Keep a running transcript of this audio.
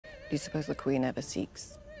Do you suppose the Queen ever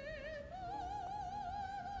seeks?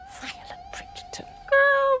 Violet Bridgerton.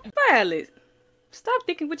 Girl, Violet, stop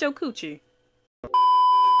thinking with your coochie.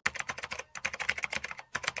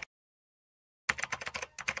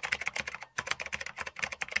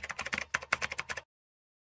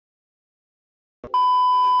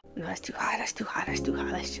 No, that's too high. That's too high. That's too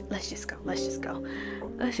high. Let's just go. Let's just go.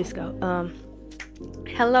 Let's just go.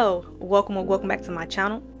 Hello, welcome or welcome back to my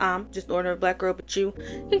channel. I'm just an ordinary black girl, but you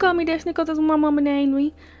can call me Destiny because that's what my mama named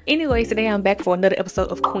me. Anyways, today I'm back for another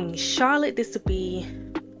episode of Queen Charlotte. This will be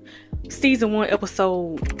season 1,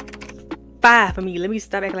 episode 5 for me. Let me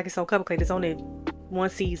stop acting like it's so complicated. It's only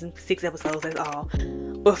one season, 6 episodes, that's all.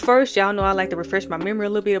 But first, y'all know I like to refresh my memory a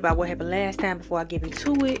little bit about what happened last time before I get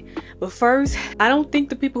into it. But first, I don't think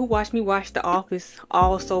the people who watch me watch The Office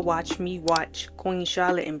also watch me watch Queen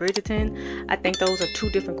Charlotte and Bridgerton. I think those are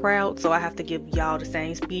 2 different crowds, so I have to give y'all the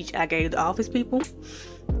same speech I gave The Office people.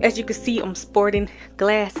 As you can see, I'm sporting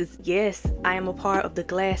glasses. Yes, I am a part of the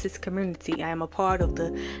glasses community. I am a part of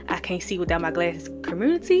the I can't see without my glasses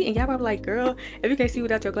community. And y'all probably like, girl, if you can't see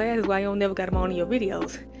without your glasses, why you don't never got them on in your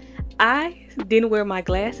videos? I didn't wear my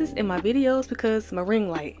glasses in my videos because my ring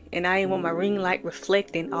light, and I didn't want my ring light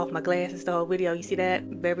reflecting off my glasses the whole video. You see that?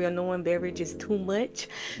 Very annoying, very just too much.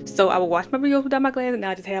 So I would watch my videos without my glasses, and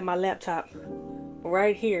I just have my laptop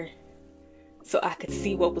right here so I could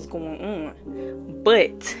see what was going on.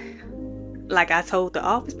 But like I told The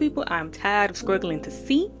Office people, I'm tired of struggling to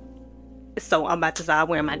see, so I'm about to start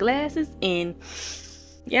wearing my glasses. And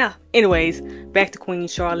yeah, anyways, back to Queen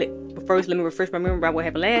Charlotte. But first, let me refresh my memory about what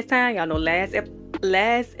happened last time. Y'all know last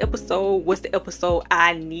episode was the episode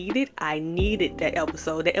I needed. I needed that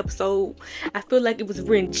episode. That episode, I feel like it was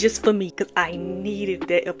written just for me because I needed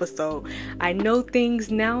that episode. I know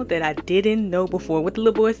things now that I didn't know before. What the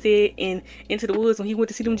little boy said in Into the Woods when he went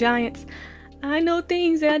to see them giants. I know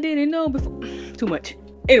things that I didn't know before. Too much.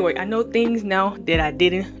 Anyway, I know things now that I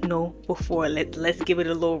didn't know before. Let's give it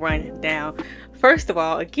a little rundown. First of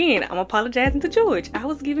all, again, I'm apologizing to George. I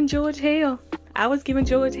was giving George hell. I was giving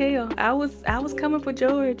George hell. I was coming for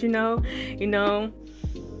George, you know.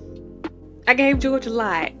 I gave George a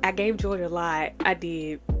lie. I did,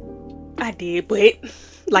 but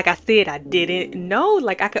like I said, I didn't know.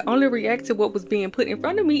 Like, I could only react to what was being put in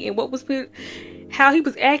front of me and what was put, how he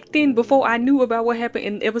was acting before I knew about what happened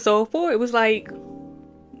in episode 4. It was like,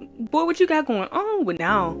 boy, what you got going on? But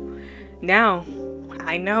now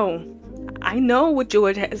I know what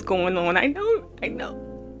George has going on. I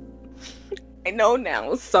know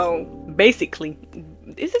now. So basically,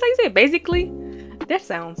 is this how you say it? Basically? That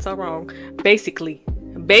sounds so wrong. Basically,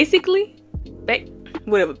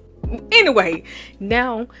 whatever. Anyway,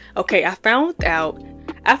 now, okay, I found out.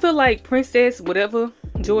 I feel like Princess, whatever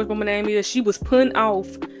George's mama name is, she was putting off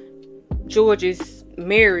George's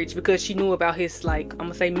marriage because she knew about his, like, I'm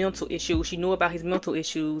gonna say mental issues. She knew about his mental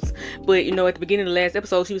issues. But, you know, at the beginning of the last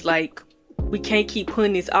episode, she was like, we can't keep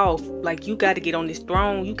putting this off. Like, you got to get on this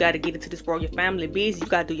throne. You got to get into this world. Your family busy. You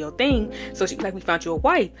got to do your thing. So she like, we found you a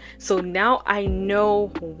wife. So now I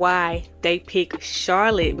know why they picked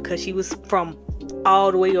Charlotte, because she was from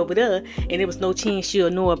all the way over there, and there was no chance she'll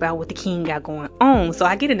know about what the king got going on. So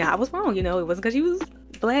I get it now. I was wrong, you know. It wasn't because she was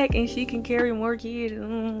black and she can carry more kids.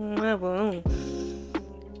 Whatever.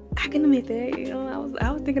 I can admit that, you know,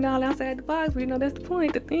 I was thinking all outside the box, but you know, that's the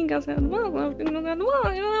point, to think outside the box. I was thinking outside the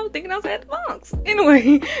box, you know, I was thinking outside the box.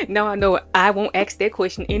 Anyway, now I know I won't ask that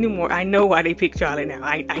question anymore. I know why they picked Charlotte now.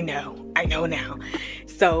 I know now.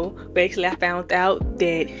 So basically, I found out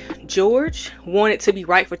that George wanted to be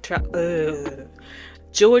right for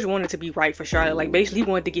George wanted to be right for Charlotte. Like, basically, he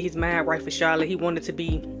wanted to get his mind right for Charlotte. He wanted to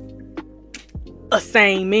be a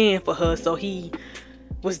sane man for her. So he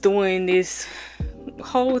was doing this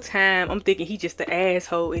whole time. I'm thinking he just an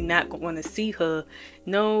asshole and not going to see her.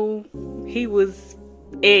 No, he was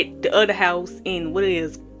at the other house in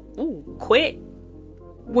quit.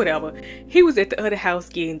 Whatever. He was at the other house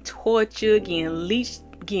getting tortured, getting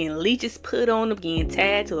leeches put on him, getting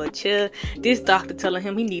tied to a chair. This doctor telling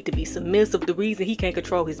him he need to be submissive. The reason he can't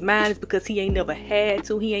control his mind is because he ain't never had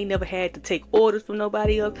to. He ain't never had to take orders from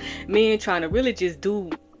nobody else. Man trying to really just do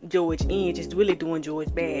George in, just really doing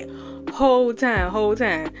George bad whole time.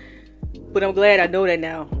 But I'm glad I know that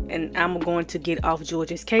now, and I'm going to get off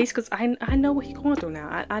George's case because I know what he's going through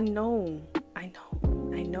now. I know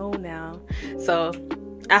now. So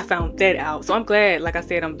I found that out. So I'm glad. Like I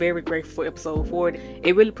said, I'm very grateful for episode 4.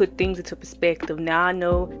 It really put things into perspective. Now I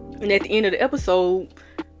know. And at the end of the episode,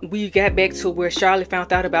 we got back to where Charlotte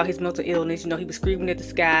found out about his mental illness. You know, he was screaming at the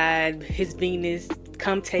sky, his Venus,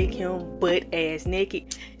 come take him, butt ass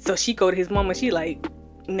naked. So she go to his mama. She like,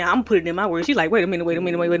 Now I'm putting in my words. She's like, wait a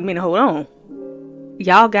minute, hold on.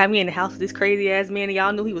 Y'all got me in the house with this crazy ass man and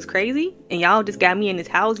y'all knew he was crazy? And y'all just got me in this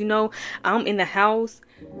house, you know? I'm in the house.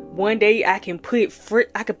 One day I can put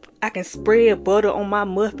I can spread butter on my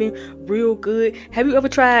muffin real good. Have you ever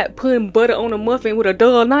tried putting butter on a muffin with a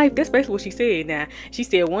dull knife? That's basically what she said now. She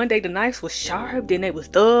said one day the knives was sharp, then they was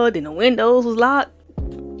dull, then the windows was locked.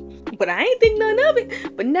 But I ain't think none of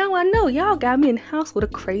it. But now I know y'all got me in the house with a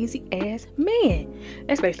crazy ass man.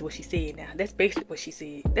 That's basically what she said now. That's basically what she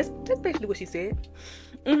said. That's basically what she said.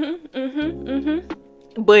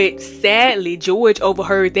 But sadly, George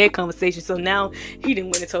overheard that conversation. So now he didn't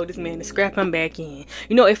went and told this man to scrap him back in.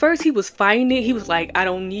 You know, at first he was fighting it. He was like, I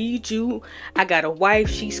don't need you. I got a wife.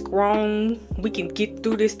 She's grown. We can get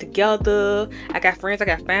through this together. I got friends. I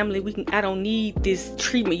got family. I don't need this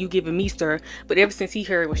treatment you giving me, sir. But ever since he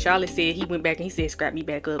heard what Charlotte said, he went back and he said, scrap me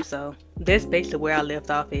back up. So that's basically where I left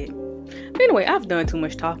off at. But anyway, I've done too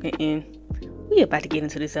much talking and we about to get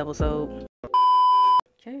into this episode.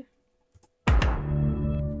 Okay.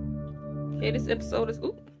 Yeah, this episode is,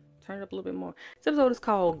 turn it up a little bit more. This episode is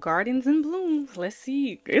called Gardens and Blooms. Let's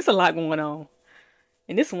see. It's a lot going on.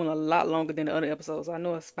 And this one a lot longer than the other episodes. So I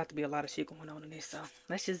know it's about to be a lot of shit going on in this. So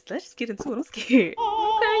let's just get into it. I'm scared. Okay,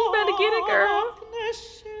 you better get it,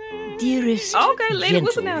 girl. Dearest okay, lady,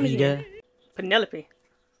 what's the gentle name reader, again? Penelope.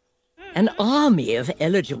 an army of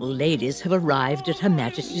eligible ladies have arrived at Her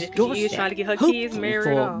Majesty's She doorstep, is trying to get her kids hopeful married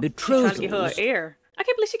for off. She's trying to get her betrothals. heir. I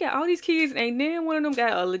can't believe she got all these kids and then one of them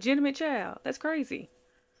got a legitimate child. That's crazy.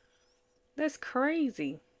 That's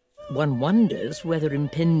crazy. One wonders whether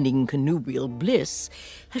impending connubial bliss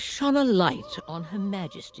has shone a light on Her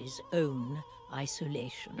Majesty's own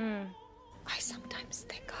isolation. I sometimes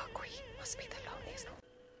think our queen must be the loneliest.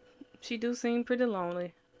 She do seem pretty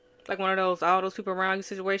lonely. Like one of those, all those people around you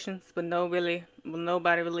situations, but nobody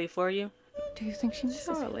really for you. Do you think she misses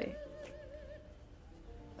it? Charlie.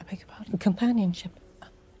 I beg your pardon? Companionship.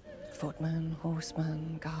 Footman,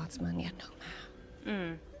 horseman, guardsman, yet no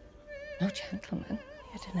man. No gentleman.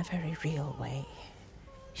 Yet in a very real way,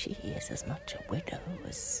 she is as much a widow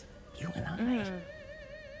as you and I. Do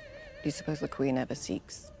you suppose the queen ever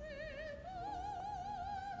seeks?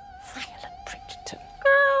 Violet Bridgerton.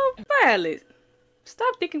 Girl, Violet.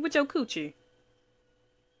 Stop thinking with your coochie.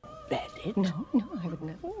 Reddit? No, I would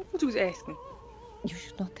never. What you was asking? You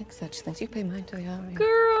should not think such things. You pay mind to your area.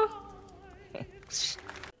 Girl.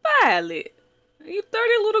 Violet. You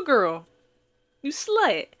 30 little girl. You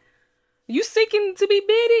slut. You seeking to be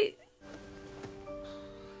bedded?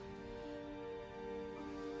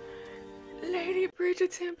 Lady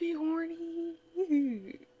Bridgerton be horny.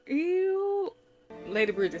 Ew.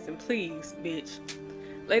 Lady Bridgerton, please, bitch.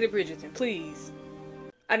 Lady Bridgerton, please.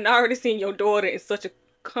 I already seen your daughter in such a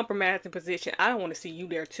compromising position. I don't want to see you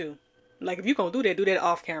there too. Like, if you gonna do that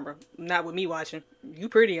off camera. Not with me watching. You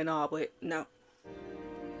pretty and all, but no.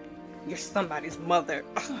 You're somebody's mother.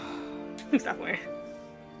 Stop wearing.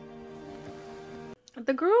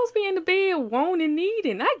 The girls be in the bed wanting and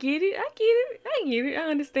needing. I get it. I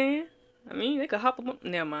understand. I mean, they could hop up.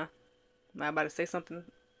 Never mind. I'm about to say something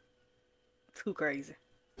too crazy.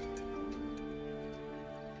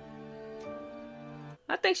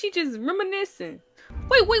 I think she just reminiscing.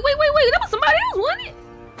 Wait. That was somebody else, wasn't it?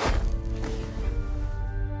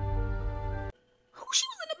 Who she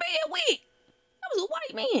was in the bed with? That was a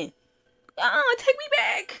white man. Take me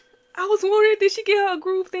back. I was wondering, did she get her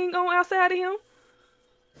groove thing on outside of him?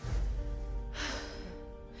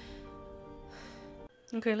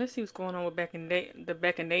 Okay, let's see what's going on with back in day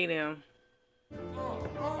them.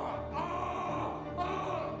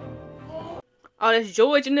 Oh, that's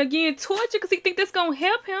George and again torture because he think that's gonna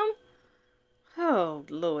help him. Oh,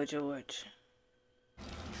 Lord George.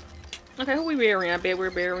 Okay, who we burying? I bet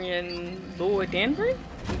we're burying Lord Danbury?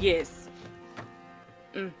 Yes.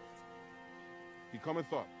 He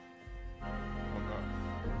cometh up on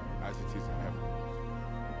earth as it is in heaven.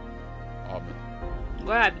 Amen.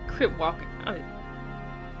 Why I be crip walking?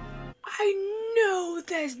 I know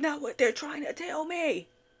that's not what they're trying to tell me.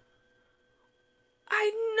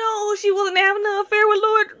 I know she wasn't having an affair with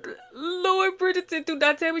Lord Bridgerton. Do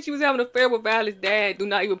not tell me she was having an affair with Violet's dad. Do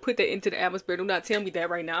not even put that into the atmosphere. Do not tell me that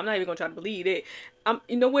right now. I'm not even gonna try to believe it.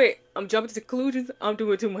 You know what? I'm jumping to conclusions. I'm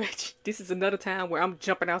doing too much. This is another time where I'm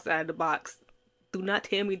jumping outside the box. Do not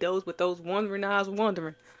tell me those with those wandering eyes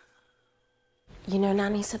wandering. You know,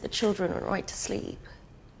 Nanny said the children went right to sleep.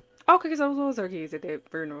 Okay, because those was her kids at that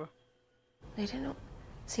funeral. They didn't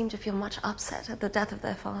seem to feel much upset at the death of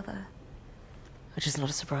their father. Which is not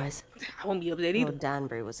a surprise. I won't be upset either. Lord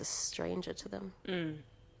Danbury was a stranger to them.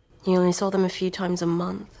 He only saw them a few times a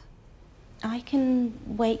month. I can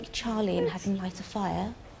wake Charlie and have him light a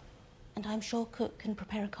fire. And I'm sure Cook can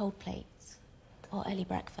prepare a cold plate. Or early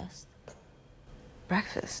breakfast.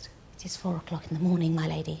 Breakfast? It is 4 o'clock in the morning, my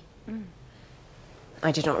lady.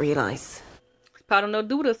 I did not realize. Probably don't know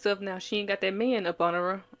do with herself now. She ain't got that man up on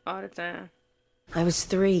her all the time. I was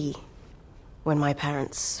 3 when my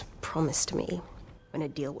parents promised me, when a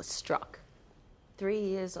deal was struck. 3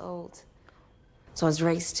 years old. So I was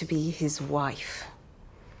raised to be his wife.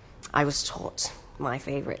 I was taught my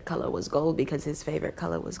favorite color was gold because his favorite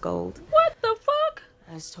color was gold. What the fuck?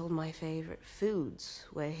 I was told my favorite foods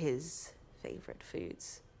were his favorite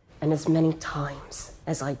foods. And as many times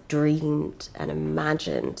as I dreamed and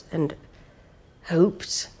imagined and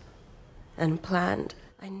hoped and planned,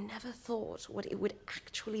 I never thought what it would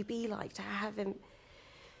actually be like to have him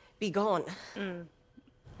be gone.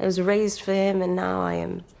 I was raised for him, and now I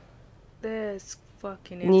am That's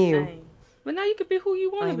fucking new. insane. But now you can be who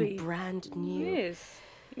you want to be. I'm brand new. Yes.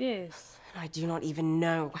 Yes. And I do not even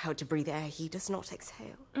know how to breathe air he does not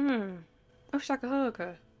exhale. I wish I could hug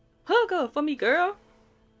her. Hug her for me, girl.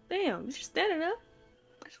 Damn, you just standing up.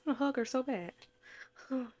 I just want to hug her so bad.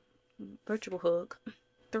 Virtual hug.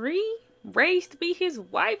 3? Raised to be his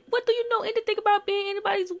wife? What do you know anything about being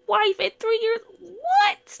anybody's wife at 3 years?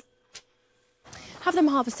 What? Have them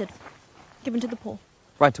harvested. Given to the poor.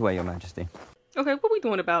 Right away, Your Majesty. Okay, what we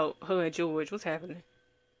doing about her and George? What's happening?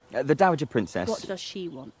 The Dowager Princess. What does she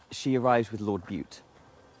want? She arrives with Lord Bute.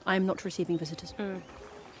 I am not receiving visitors.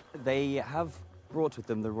 They have brought with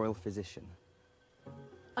them the royal physician.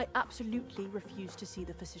 I absolutely refuse to see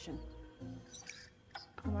the physician.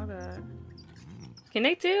 Oh my god. Can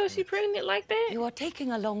they tell she pregnant like that? You are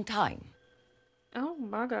taking a long time. Oh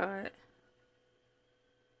my god.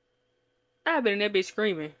 I've been in that bitch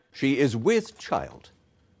screaming. She is with child.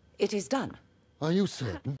 It is done. Are you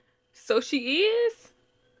certain? So she is?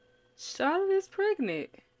 Charlotte is pregnant.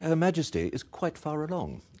 Her Majesty is quite far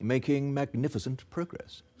along, making magnificent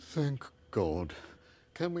progress. Thank God.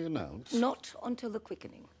 Can we announce? Not until the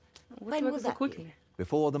quickening. What When the will fuck is the that be? quickening?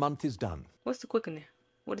 Before the month is done. What's the quickening?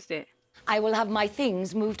 What is that? I will have my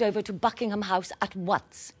things moved over to Buckingham House at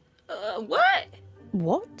once. What?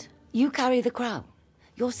 What? You carry the crown.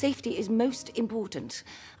 Your safety is most important.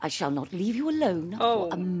 I shall not leave you alone Oh.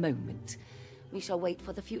 for a moment. We shall wait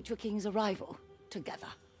for the future king's arrival together.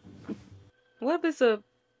 What if it's a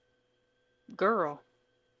girl?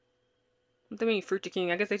 What do you mean, Future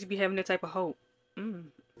King? I guess they should be having that type of hope. I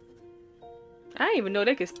didn't even know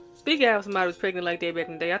they could speak out if somebody was pregnant like that back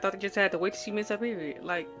in the day. I thought they just had to wait till she missed her period,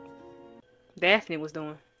 like Daphne was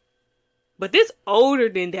doing. But this older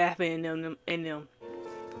than Daphne and them.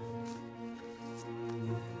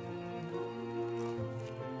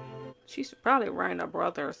 She's probably writing her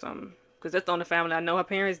brother or something. Because that's the only family I know her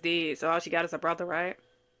parents did. So all she got is her brother, right?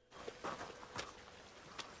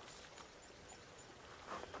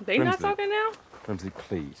 They not Brimsley. talking now? Brimsley,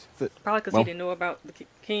 please. Probably because Well- he didn't know about the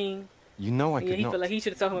king. You know I Yeah, could he not. feel like he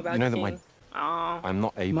should have told him about You know the that king. I'm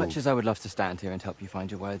not able. Much as I would love to stand here and help you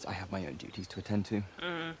find your words, I have my own duties to attend to.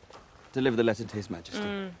 Deliver the letter to His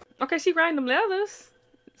Majesty. Okay, she writing them letters.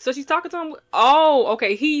 So she's talking to him. Oh,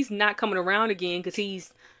 okay. He's not coming around again because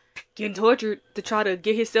he's getting tortured to try to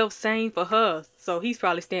get himself sane for her. So he's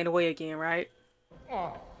probably staying away again, right?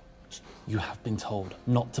 You have been told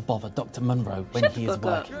not to bother Dr. Munro when Shut the he is fuck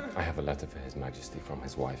up. working. I have a letter for His Majesty from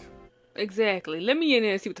his wife. Exactly. Let me in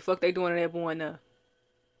there and see what the fuck they doing to that boy now.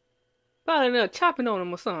 Probably now chopping on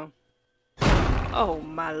him or something. Oh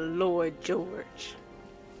my Lord, George.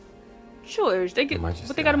 George, they get, Your Majesty,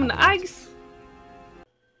 but they got him in the I have ice.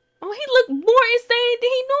 Oh, he look more insane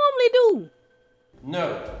than he normally do.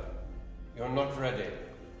 No, you're not ready.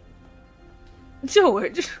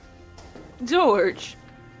 George. George.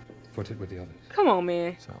 Put it with the others. Come on,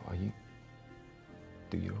 man. So, are you...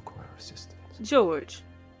 Do you require assistance? George.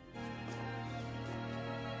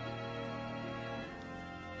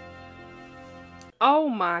 Oh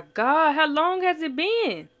my God, how long has it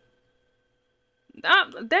been?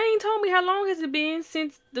 They ain't told me how long has it been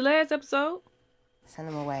since the last episode. Send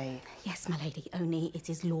them away. Yes, my lady, only it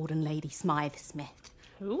is Lord and Lady Smythe Smith.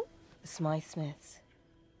 Who? The Smythe Smiths.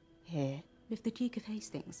 Here. With the Duke of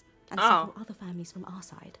Hastings and Oh. several other families from our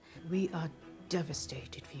side. We are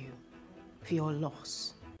devastated for you, for your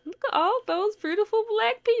loss. Look at all those beautiful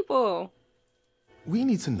black people. We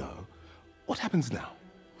need to know what happens now.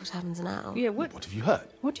 What happens now? Yeah, what? What have you heard?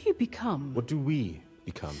 What do you become? What do we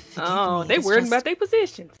become? Oh, me, they it's worried just- about their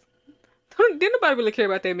positions. Didn't nobody really care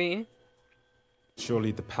about that man.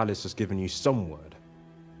 Surely the palace has given you some word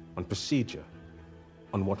on procedure,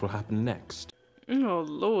 on what will happen next. Oh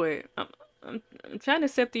Lord, I'm trying to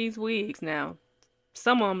accept these wigs now.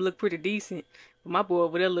 Some of them look pretty decent, but my boy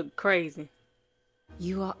over there look crazy.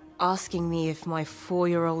 You are asking me if my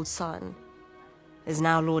 4-year-old son is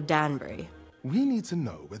now Lord Danbury? We need to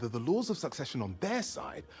know whether the laws of succession on their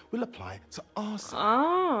side will apply to our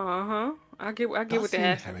side. I get what Does he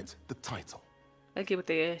they're asking. inherit the title? I get what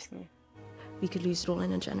they're asking. We could lose it all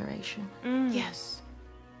in a generation. Yes.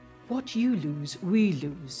 What you lose, we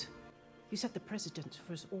lose. You set the precedent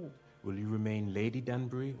for us all. Will you remain Lady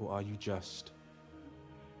Danbury, or are you just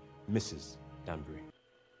Mrs. Danbury?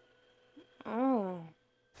 Oh.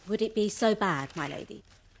 Would it be so bad, my lady?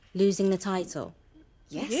 Losing the title?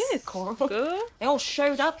 Yes, Coral. Good. They all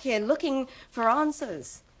showed up here looking for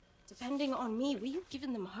answers. Depending on me, we've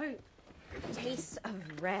given them hope. Taste of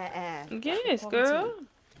rare air. Yes, girl.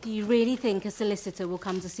 Do you really think a solicitor will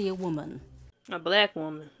come to see a woman? A black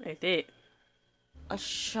woman, at that. I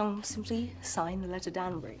shall simply sign the letter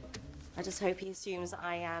Danbury. I just hope he assumes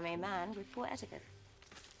I am a man with poor etiquette.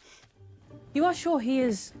 You are sure he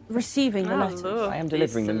is receiving the letters? I am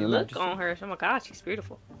delivering them, Your Look Majesty. on her. Oh my God, she's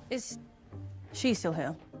beautiful. Is she still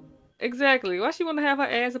here? Exactly. Why she want to have her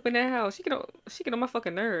ass up in that house? She get on my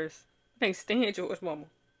fucking nerves. I can't stand George Mama.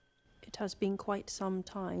 It has been quite some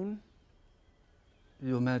time.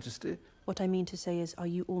 Your Majesty? What I mean to say is, are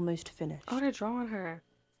you almost finished? Oh, they're drawing her.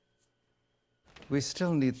 We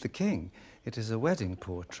still need the king. It is a wedding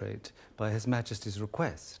portrait by His Majesty's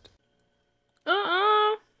request.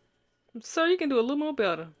 Sir, you can do a little more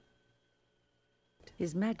better.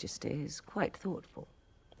 His Majesty is quite thoughtful.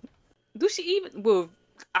 Do she even... Well,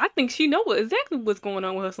 I think she know exactly what's going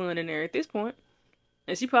on with her son in there at this point.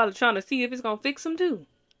 And she probably trying to see if it's going to fix him too.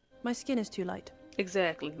 My skin is too light.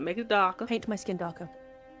 Exactly. Make it darker. Paint my skin darker,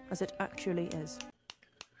 as it actually is.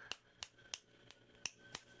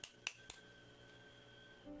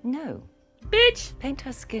 No. Bitch! Paint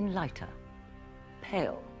her skin lighter.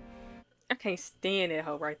 Pale. I can't stand that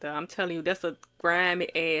hoe right there. I'm telling you, that's a grimy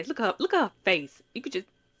ass. Look at her face. You could just...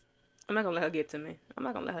 I'm not gonna let her get to me. I'm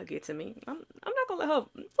not gonna let her get to me. I'm not gonna let her...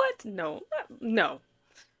 What? No. No.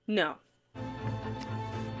 No.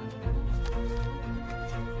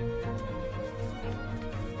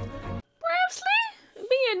 Bramsley?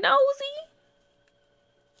 Being nosy?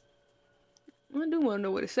 I do want to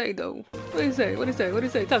know what it say, though. What it say? What it say? What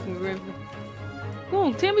it say? Talk to me, Bramsley. Come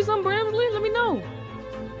on, tell me something, Bramsley. Let me know.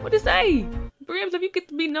 What it say? Bramsley, if you get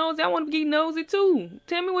to be nosy, I want to be nosy, too.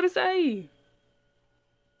 Tell me what it say.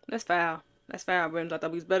 That's foul. That's foul, Bramsley. I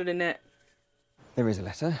thought we was better than that. There is a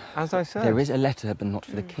letter. As I said. There is a letter, but not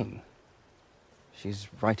for the king. She's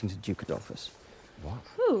writing to Duke Adolphus. What?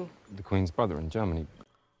 Who? The Queen's brother in Germany.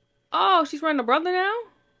 Oh, she's running a brother now?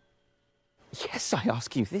 Yes, I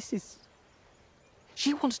ask you. This is...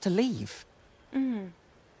 She wants to leave.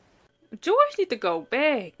 George need to go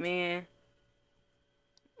back, man.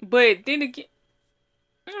 But then again,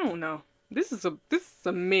 I don't know. This is a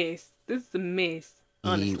mess. This is a mess.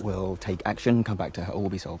 Honestly. He will take action, come back to her, all will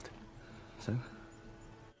be solved. So?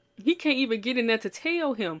 He can't even get in there to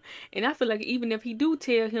tell him. And I feel like even if he do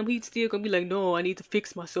tell him, he's still gonna be like, no, I need to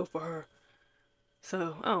fix myself for her.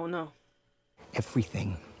 So, I don't know.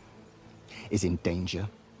 Everything is in danger.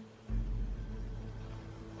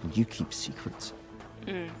 And you keep secrets.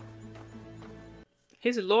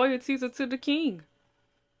 His loyalties are to the king.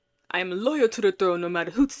 I am loyal to the throne no matter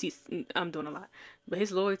who sees. I'm doing a lot. But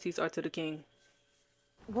his loyalties are to the king.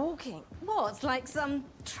 Walking? What? Like some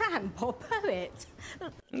tramp or poet?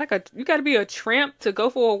 You gotta be a tramp to go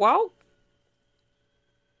for a walk?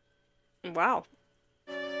 Wow.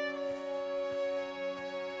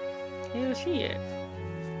 Hell, she at?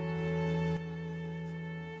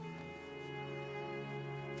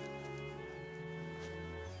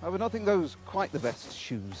 I would not think those quite the best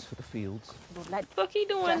shoes for the fields. What the fuck he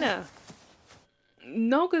doing now?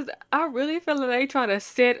 No, because I really feel like they trying to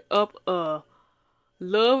set up a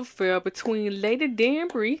love affair between Lady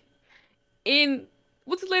Danbury and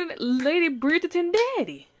what's Lady Bridgerton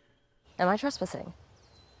daddy. Am I trespassing?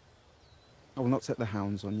 I will not set the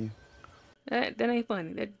hounds on you. That ain't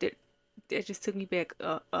funny. That just took me back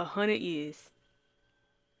 100 years.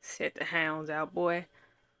 Set the hounds out, boy.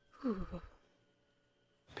 Whew.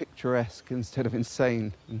 Picturesque instead of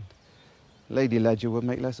insane, and Lady Ledger would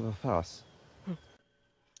make less of a fuss.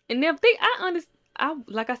 And if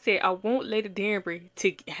like I said, I want Lady Danbury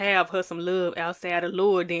to have her some love outside of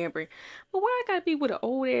Lord Danbury. But why I gotta be with an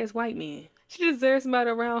old ass white man? She deserves somebody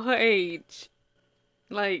around her age.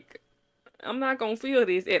 Like, I'm not gonna feel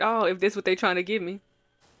this at all if that's what they're trying to give me.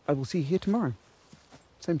 I will see you here tomorrow.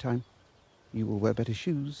 Same time. You will wear better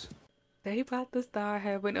shoes. They about to start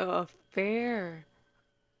having an affair.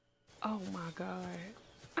 Oh my God.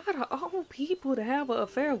 Out of all people to have an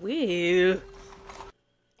affair with.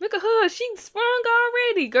 Look at her. She sprung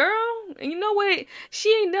already, girl. And you know what? She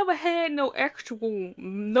ain't never had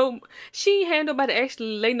she ain't had nobody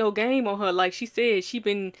actually lay no game on her. Like she said, she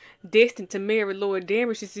been destined to marry Lord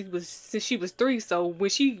Dameron since she was 3. So when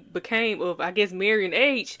she became of, I guess, marrying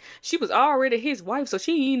age, she was already his wife. So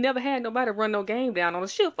she ain't never had nobody run no game down on her.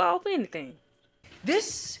 She'll fall for anything.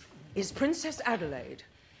 This is Princess Adelaide.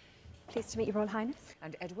 Pleased to meet your Royal Highness.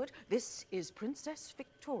 And Edward, this is Princess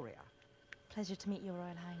Victoria. Pleasure to meet your Royal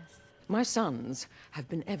Highness. My sons have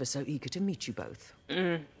been ever so eager to meet you both.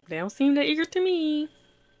 They don't seem that eager to me.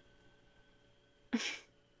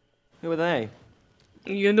 Who are they?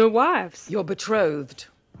 Your new wives. You're betrothed.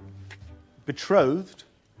 Betrothed?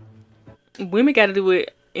 Women gotta do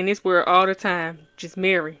it in this world all the time. Just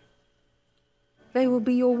marry. They will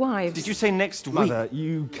be your wives. Did you say next week? Mother,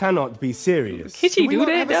 you cannot be serious. Can she do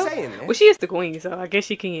that though? Well, she is the queen, so I guess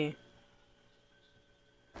she can.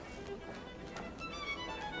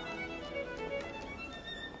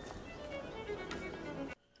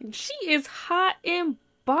 She is hot and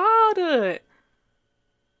bothered.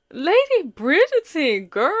 Lady Bridgerton,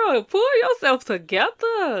 girl, pull yourself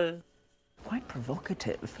together. Quite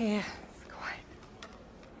provocative. Yeah.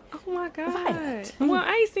 Oh my God. Violet, Well,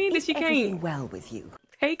 I ain't saying that she everything can't well with you?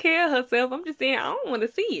 take care of herself. I'm just saying I don't want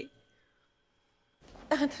to see it.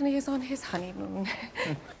 Anthony is on his honeymoon.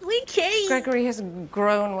 We can't. Gregory has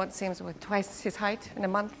grown what seems like twice his height in a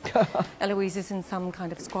month. Eloise is in some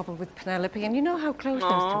kind of squabble with Penelope, and you know how close those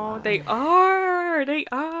two are. They are. They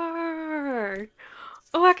are.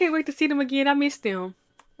 Oh, I can't wait to see them again. I miss them.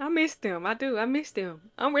 I miss them. I do. I miss them.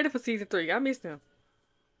 I'm ready for season 3. I miss them.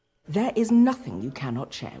 There is nothing you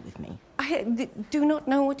cannot share with me. I do not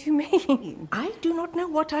know what you mean. I do not know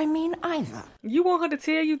what I mean either. You want her to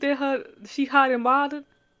tell you that she hot and bothered?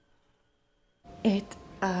 It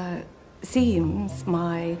seems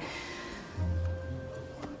my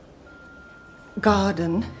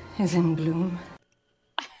garden is in bloom.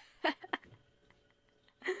 A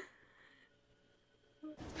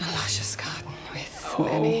luscious garden with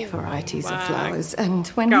many varieties of flowers. And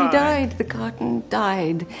when he died, the garden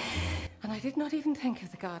died. And I did not even think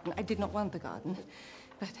of the garden. I did not want the garden.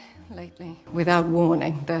 But lately, without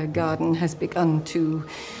warning, the garden has begun to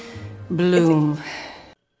bloom.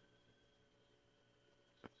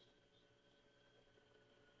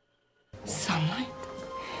 Sunlight,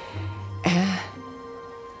 air,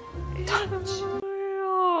 touch.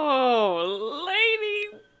 Oh, Lady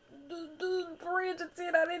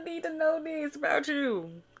Bridgerton, I didn't need to know this about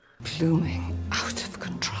you. Blooming out of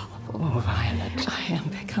control. Oh, Violet. I am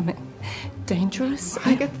becoming dangerous,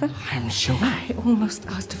 Agatha. I'm sure. I almost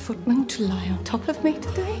asked a footman to lie on top of me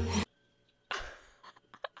today.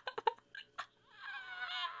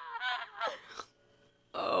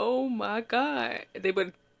 Oh my God.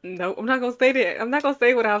 No, I'm not gonna say that. I'm not gonna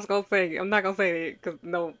say what I was gonna say. I'm not gonna say that because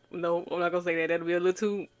no, I'm not gonna say that. That'll be a little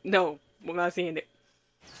too. No, I'm not saying it.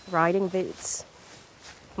 Riding boots.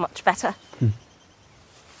 Much better.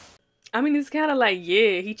 I mean, it's kind of like,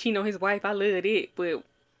 yeah, he cheating on his wife. I love it, but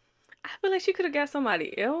I feel like she could have got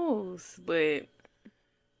somebody else. But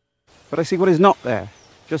I see what is not there,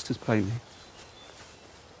 just as plainly.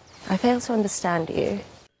 I fail to understand you.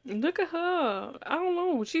 look at her. I don't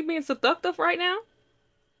know. She being seductive right now.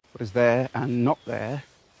 What is there and not there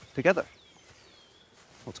together.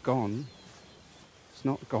 What's gone is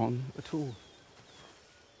not gone at all.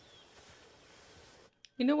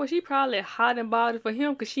 You know what? She probably hot and bothered for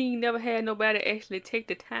him because she ain't never had nobody actually take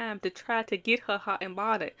the time to try to get her hot and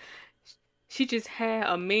bothered. She just had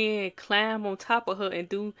a man climb on top of her and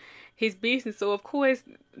do his business. So, of course,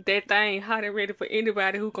 that thing hot and ready for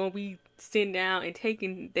anybody who gonna be sitting down and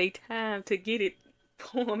taking their time to get it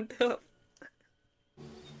formed up.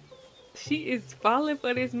 She is falling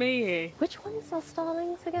for this man. Which ones are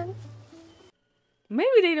starlings again?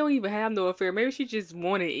 Maybe they don't even have no affair. Maybe she just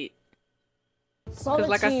wanted it. Because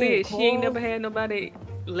like I said, she ain't never had nobody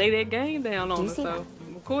lay that game down on her. So,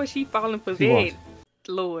 of course, she falling for that,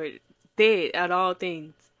 Lord. That at all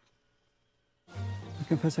things. I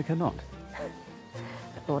confess I cannot.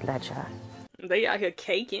 Lord Ledger. They out here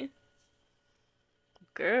caking.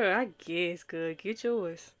 Girl, I guess, good. Get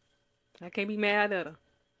yours. I can't be mad at her.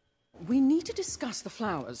 We need to discuss the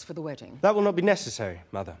flowers for the wedding. That will not be necessary,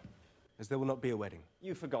 Mother, as there will not be a wedding.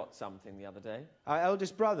 You forgot something the other day. Our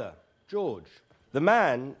eldest brother, George. The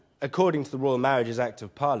man, according to the Royal Marriages Act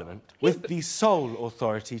of Parliament, with the sole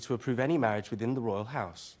authority to approve any marriage within the royal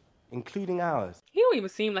house, including ours. He don't even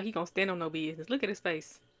seem like he gonna stand on no business. Look at his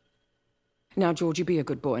face. Now, Georgie, be a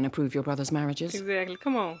good boy and approve your brother's marriages. Exactly.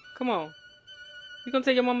 Come on. Come on. You gonna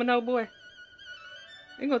tell your mama no, boy?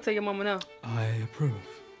 You gonna tell your mama no? I approve.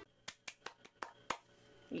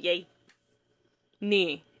 Yay.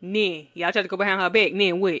 Then. Y'all tried to go behind her back.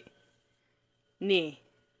 Then what? Then.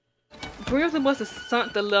 Brimson must have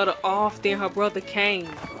sent the letter off, then her brother came.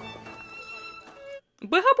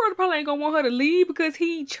 But her brother probably ain't gonna want her to leave because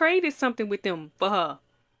he traded something with them for her.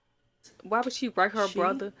 Why would she write her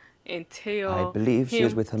brother and tell I believe she him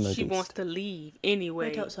is with her she modiste. wants to leave anyway?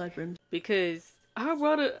 Wait outside, Brims. Because her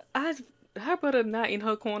brother not in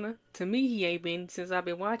her corner. To me, he ain't been since I've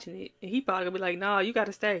been watching it. And he probably gonna be like, nah, you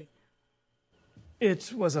gotta stay.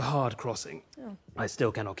 It was a hard crossing. Oh. I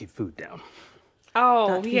still cannot keep food down. Oh,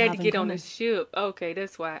 That he we had have to in get on common. the ship. Okay,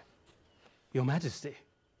 that's why. Your Majesty.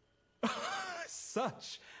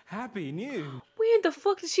 Such happy news. When the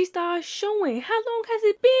fuck did she start showing? How long has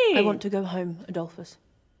it been? I want to go home, Adolphus.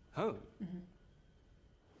 Oh.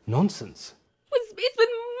 Nonsense. It's been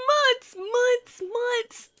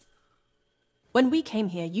months. When we came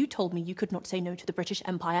here, you told me you could not say no to the British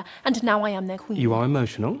Empire, and now I am their queen. You are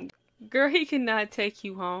emotional. Girl, he cannot take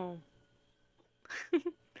you home.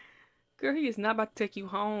 Girl, he is not about to take you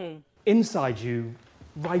home. Inside you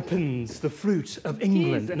ripens the fruit of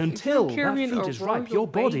England, Yes, and if until you're carrying that fruit a is ripe, royal your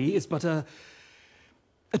body baby. is but a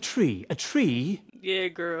tree. A tree. Yeah,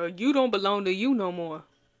 girl, you don't belong to you no more.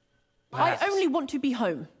 I only want to be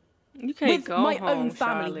home. You can't with go my home, own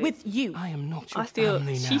family, Charlotte. with you. I am not I still,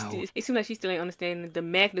 it seems like she still ain't understanding the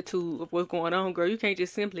magnitude of what's going on, girl. You can't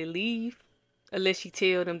just simply leave unless she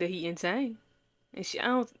tell them that he insane. And she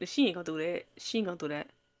ain't gonna do that. She ain't gonna do that.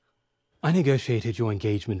 I negotiated your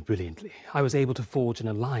engagement brilliantly. I was able to forge an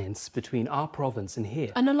alliance between our province and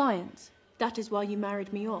here. An alliance. That is why you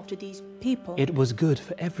married me off to these people. It was good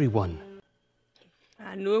for everyone.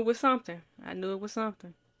 I knew it was something.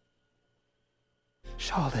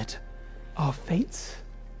 Charlotte, our fates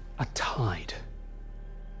are tied.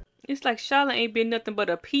 It's like Charlotte ain't been nothing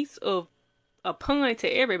but a piece of a pun to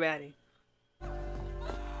everybody. Damn,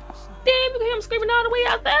 you can hear him screaming all the way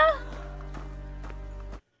out there.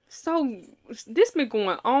 So, this been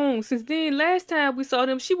going on since then. Last time we saw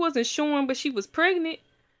them, she wasn't showing, but she was pregnant.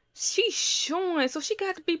 She's showing, so she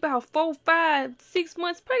got to be about 4, 5, 6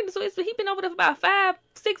 months pregnant. So he been over there for about 5,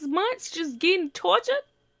 6 months just getting tortured.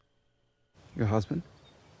 Your husband?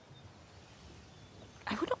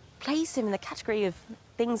 I would not place him in the category of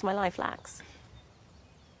things my life lacks.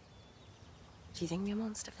 Do you think me a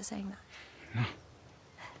monster for saying that?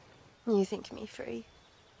 No. You think me free?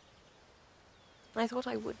 I thought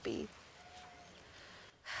I would be.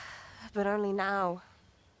 But only now.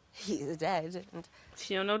 He's dead and...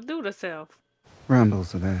 She don't know what to do with herself.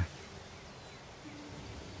 Rambles are there.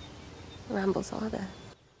 Rambles are there.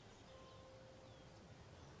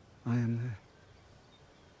 I am there.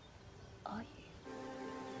 Are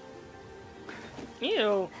you?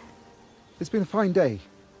 Ew. It's been a fine day.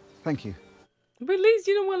 Thank you. But at least,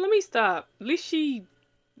 you know what, let me stop. At least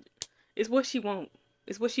it's what she want.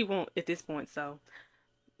 It's what she want at this point, so.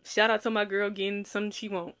 Shout out to my girl getting something she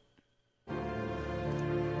want.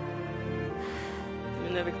 You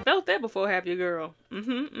never felt that before, have you, girl?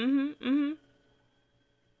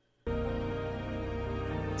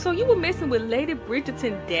 So you were messing with Lady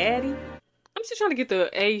Bridgerton daddy? I'm just trying to get the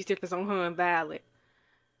age difference on her and Violet.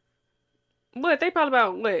 What, they probably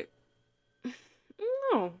about, what?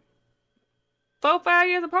 No. 4, 5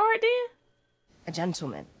 years apart then? A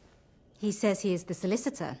gentleman. He says he is the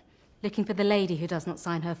solicitor, looking for the lady who does not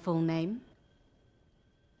sign her full name.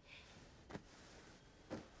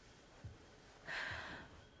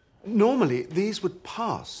 Normally, these would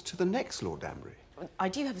pass to the next Lord Danbury. I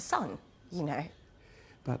do have a son, you know.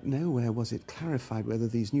 But nowhere was it clarified whether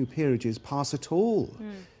these new peerages pass at all.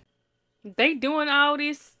 They doing all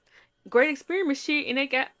this great experiment shit and they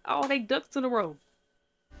got all they ducks in a row.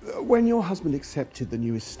 When your husband accepted the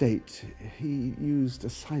new estate, he used a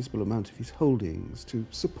sizable amount of his holdings to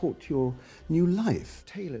support your new life.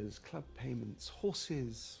 Tailors, club payments,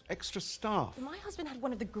 horses, extra staff. My husband had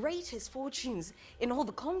one of the greatest fortunes in all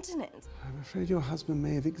the continent. I'm afraid your husband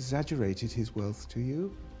may have exaggerated his wealth to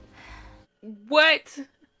you. What?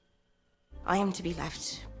 I am to be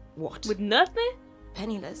left, what? With nothing?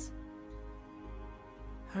 Penniless.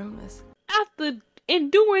 Homeless. After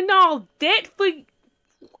enduring all that for...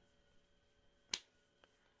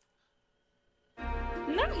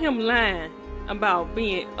 Not him lying about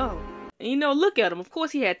being, oh, and you know, look at him. Of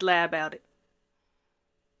course he had to lie about it.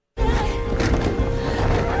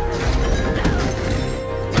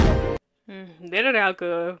 Let it out,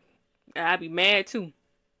 girl. I'd be mad too.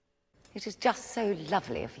 It is just so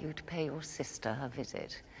lovely of you to pay your sister her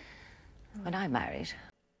visit. When I married...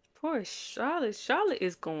 Poor Charlotte. Charlotte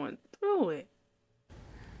is going through it.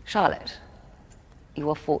 Charlotte, you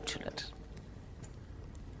are fortunate.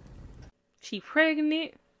 She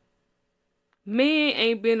pregnant. Man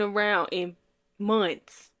ain't been around in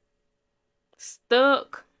months.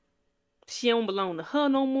 Stuck. She don't belong to her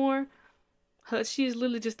no more. She's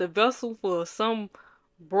literally just a vessel for some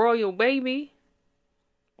royal baby.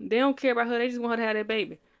 They don't care about her. They just want her to have that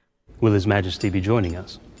baby. Will His Majesty be joining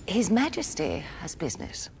us? His Majesty has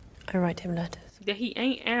business. I write him letters. That he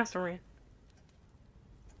ain't answering.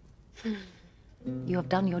 You have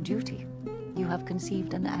done your duty. You have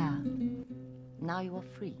conceived an heir. Now you are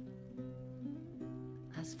free.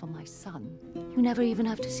 As for my son, you never even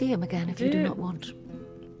have to see him again if you do not want.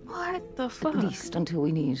 What the fuck? At least until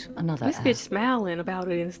we need another This heir. bitch smiling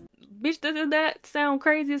about it. And, bitch, doesn't that sound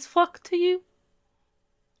crazy as fuck to you?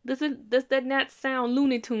 Does that not sound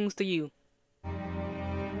Looney Tunes to you?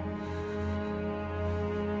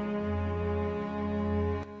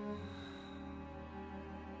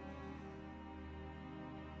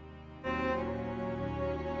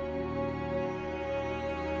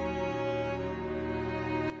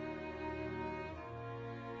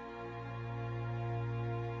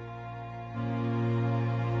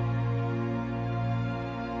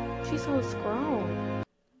 She's so strong.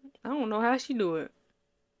 I don't know how she do it.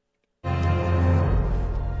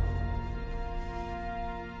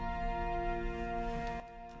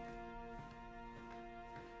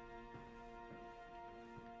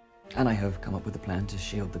 And I have come up with a plan to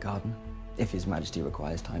shield the garden, if His Majesty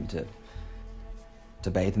requires time to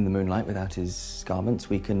bathe in the moonlight without his garments.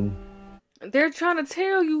 We can. They're trying to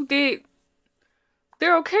tell you that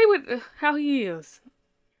they're okay with how he is.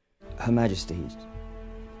 Her Majesty,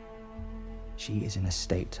 she is in a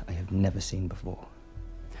state I have never seen before.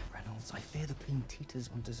 Reynolds, I fear the Queen teeters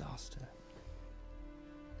on disaster.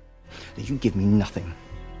 You give me nothing.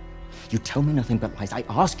 You tell me nothing but lies. I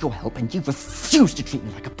ask your help, and you refuse to treat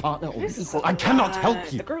me like a partner or an equal. I cannot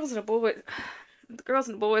help you. The girls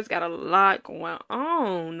and the boys got a lot going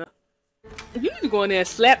on. You need to go in there and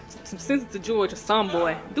slap some sense to George or some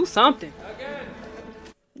boy. Do something.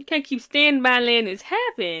 You can't keep standing by and letting this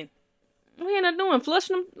happen. What you end up doing?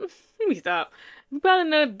 Flushing them? Let me stop. You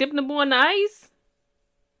probably end up dipping the boy in the ice.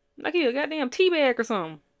 Like he a goddamn teabag or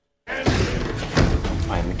something.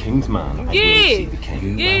 I am the king's man. I Yeah. will see the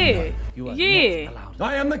king. Yeah. You are Yeah. not allowed.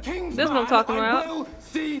 I am the king's That's man. what I'm talking about. I will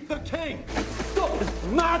see the king. Stop this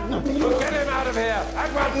madness. Get him out of here.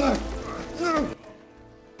 At once.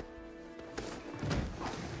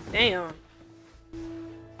 Damn.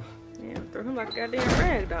 Damn, throw him like a goddamn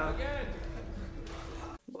rag dog.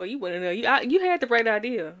 Boy, you went in there. You had the right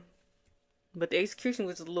idea. But the execution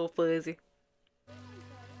was just a little fuzzy.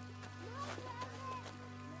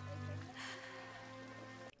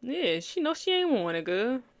 Yeah, she know she ain't want it,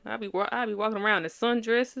 girl. I be walking around in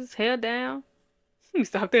sundresses, hair down. You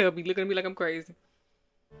stop there, be looking at me like I'm crazy.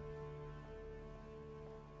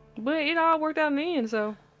 But it all worked out in the end,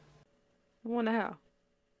 so I wonder how.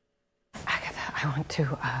 I want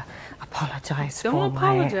to apologize Don't for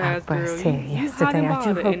apologize, my girl. outburst here You yesterday. hot and I do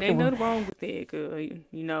bothered, hope and you ain't will. nothing wrong with that, girl. You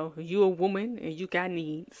know, you a woman and you got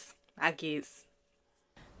needs, I guess.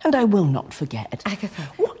 And I will not forget. Agatha.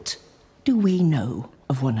 What do we know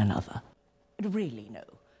of one another? Really know,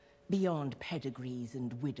 beyond pedigrees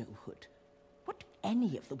and widowhood. What do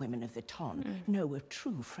any of the women of the ton know of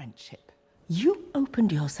true friendship? You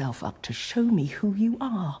opened yourself up to show me who you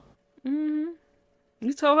are. Mm-hmm.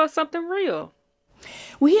 You told her something real.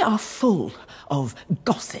 We are full of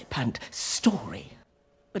gossip and story.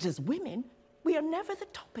 But as women, we are never the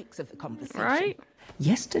topics of the conversation. Right?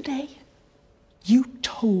 Yesterday, you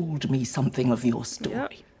told me something of your story.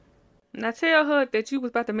 Yep. And I tell her that you was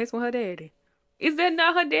about to mess with her daddy. Is that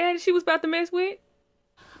not her daddy she was about to mess with?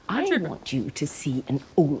 I want you to see an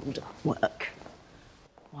old work.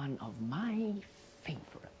 One of my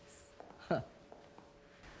favorites.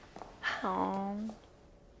 Aww.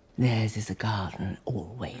 Theirs is a garden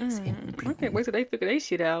always in bloom. I can't wait till they figure their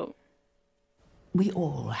shit out. We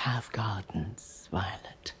all have gardens,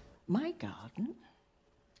 Violet. My garden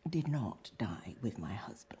did not die with my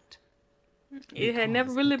husband. It had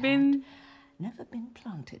never really been... Never been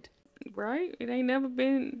planted. Right? It ain't never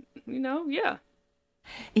been, you know, yeah.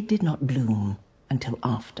 It did not bloom until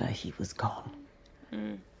after he was gone.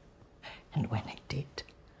 Mm. And when it did,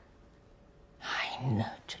 I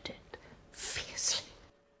nurtured it fiercely.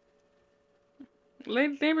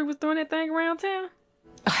 Lady Danbury was throwing that thing around town?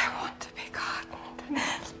 I want to be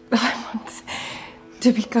gardened. I want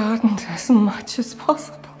to be gardened as much as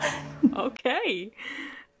possible. Okay.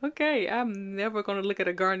 Okay, I'm never going to look at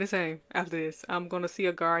a garden the same after this. I'm going to see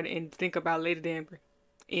a garden and think about Lady Danbury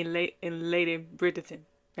in Lady Bridgerton.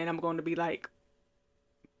 And I'm going to be like,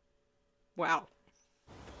 wow.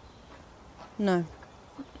 No.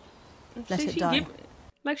 Let See, it die.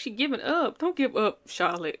 Like she giving up. Don't give up,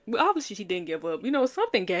 Charlotte. Well, obviously she didn't give up. You know,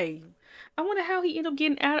 something gave. I wonder how he ended up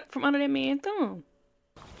getting out from under that man's thumb.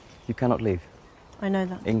 You cannot leave. I know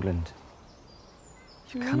that. England.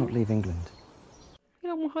 You cannot leave England. You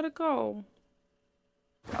don't want her to go.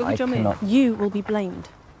 Go I get your cannot. man. You will be blamed.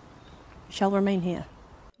 You shall remain here.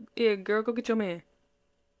 Yeah, girl, go get your man.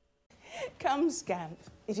 Come, Scamp.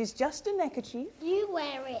 It is just a neckerchief. You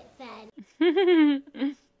wear it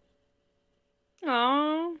then.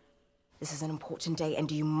 Aww. This is an important day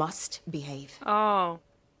and you must behave. Oh.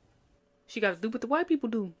 She got to do what the white people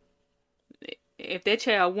do. If that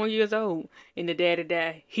child 1 year old and the daddy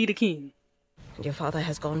died, he the king. Your father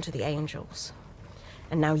has gone to the angels.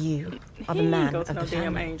 And now you are the He man ain't go of to the no damn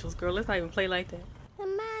family. angels, girl. Let's not even play like that. The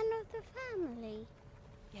man of the family.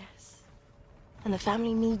 Yes. And the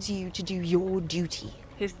family needs you to do your duty.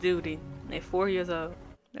 His duty at 4 years old.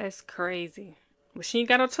 That's crazy. But she ain't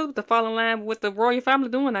got no choice to fall in line with what the royal family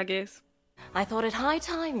doing, I guess. I thought it high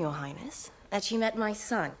time, Your Highness, that you met my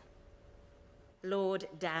son, Lord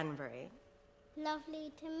Danbury.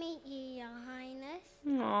 Lovely to meet you, Your Highness.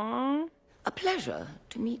 Aww. A pleasure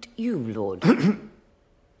to meet you, Lord.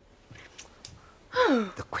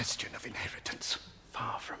 The question of inheritance,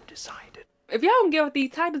 far from decided. If y'all don't give up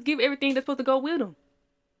these titles, give everything that's supposed to go with them.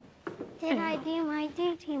 Did I do my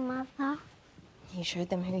duty, Mother? You showed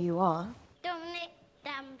them who you are. Dominic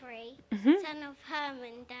Danbury, son of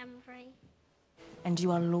Herman Danbury. And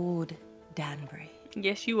you are Lord Danbury.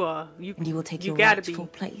 Yes, you are. And you will take your gotta rightful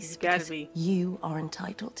be. place You gotta because be. you are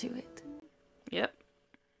entitled to it. Yep.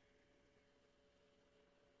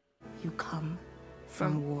 You come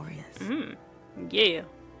from warriors. Yeah.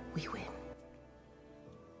 We win.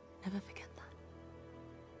 Never forget that.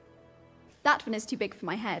 That one is too big for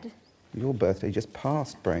my head. Your birthday just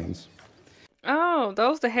passed, Brains. Oh,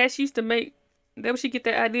 those the hats she used to make. That was she get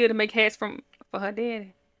that idea to make hats for her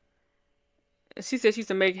daddy. She said she used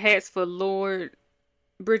to make hats for Lord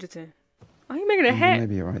Bridgerton. Oh, you making a hat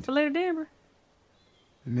Maybe you're right. for Lady Danbury?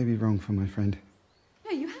 I may be wrong for my friend.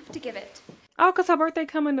 No, you have to give it. Oh, 'cause her birthday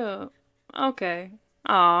coming up. Okay.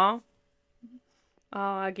 Aw. Oh,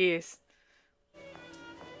 I guess.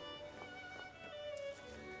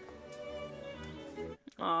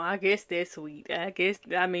 Oh, I guess that's sweet.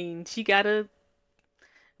 I mean, she got a...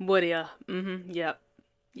 What, yeah.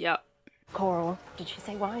 Yep. Coral, did she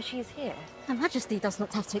say why she's here? Her Majesty does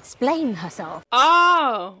not have to explain herself.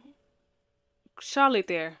 Oh! Charlotte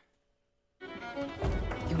there.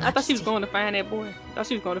 I thought she was going to find that boy. I thought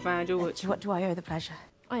she was going to find George. What do I owe the pleasure?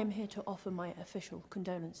 I am here to offer my official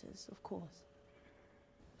condolences, of course.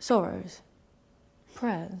 Sorrows.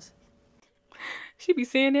 Prayers. She be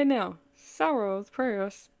saying that now. Sorrows,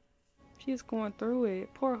 prayers. She's going through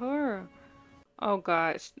it. Poor her. Oh,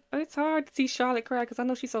 gosh. It's hard to see Charlotte cry because I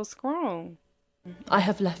know she's so strong. I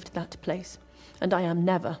have left that place, and I am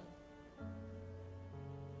never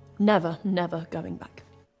going back.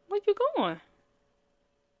 Where you going?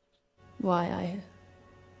 Why,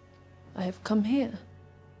 I have come here.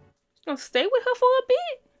 You gonna stay with her for a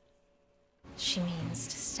bit? She means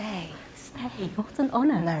to stay. Stay? What an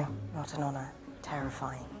honour. No, not an honour.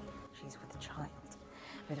 Terrifying. She's with a child.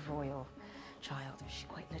 With a royal child. She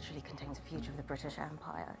quite literally contains a future of the British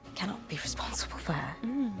Empire. I cannot be responsible for her.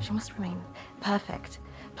 She must remain perfect.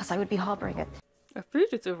 Plus, I would be harbouring it. A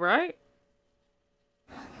fugitive, right?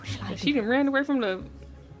 She done ran away from the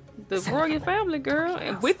royal family, girl,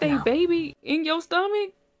 and with a baby in your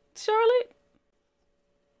stomach, Charlotte.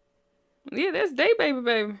 Yeah, that's day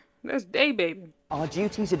baby. That's day baby. Our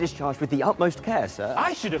duties are discharged with the utmost care, sir.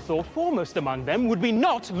 I should have thought foremost among them would be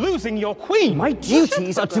not losing your queen. My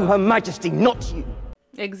duties are to Her Majesty, not you.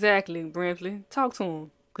 Exactly, Bramsley. Talk to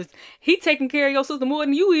him. Because he taking care of your sister more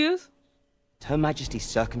than you is. Her Majesty's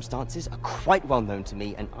circumstances are quite well known to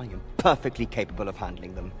me, and I am perfectly capable of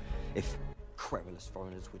handling them. If querulous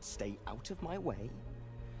foreigners would stay out of my way.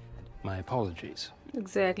 My apologies.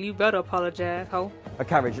 Exactly. You better apologize, ho. A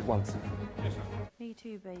carriage at once. Yes, sir. Me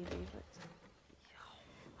too, baby. But...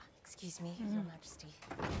 Excuse me, Your Majesty.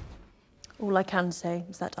 All I can say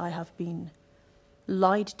is that I have been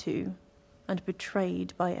lied to and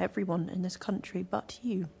betrayed by everyone in this country but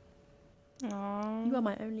you. Aww. You are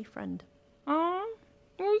my only friend. Aww.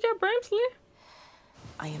 Well, you got Bramsley.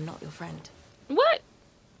 I am not your friend. What?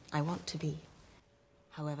 I want to be.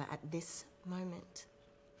 However, at this moment,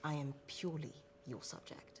 I am purely your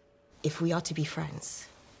subject. If we are to be friends,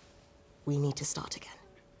 we need to start again.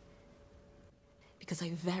 Because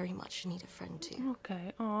I very much need a friend too.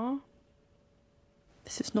 Okay, aw.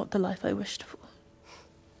 This is not the life I wished for.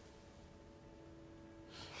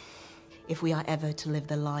 If we are ever to live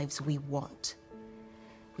the lives we want,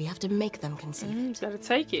 We have to make them conceive it. Gotta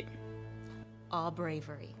take it. Our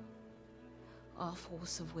bravery, our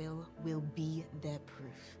force of will be their proof.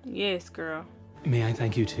 Yes, girl. May I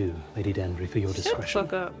thank you too, Lady Danbury, for your discretion. Shut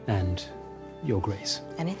the fuck up. And your grace.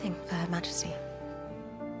 Anything for Her Majesty.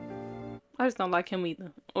 I just don't like him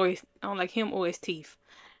either. I don't like him or his teeth.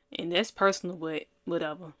 And that's personal, but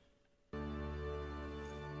whatever.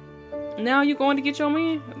 Now you going to get your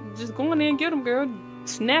man? Just go in there and get him, girl.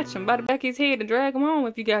 Snatch him by the back of his head and drag him home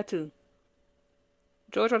if you got to.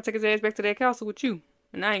 George tried to take his ass back to that castle with you,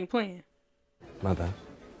 and I ain't playing. Mother.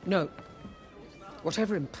 No.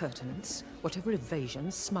 Whatever impertinence, whatever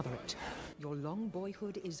evasion, smother it. Your long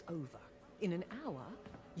boyhood is over. In an hour,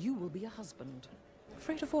 you will be a husband.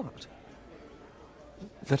 Afraid of what?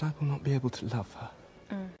 That I will not be able to love her.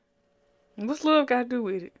 What's love got to do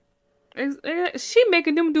with it? She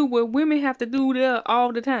making them do what women have to do there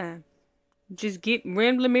all the time. Just get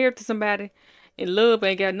randomly married to somebody, and love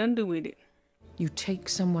ain't got nothing to do with it. You take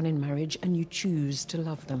someone in marriage and you choose to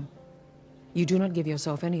love them. You do not give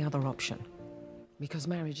yourself any other option. Because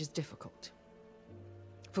marriage is difficult.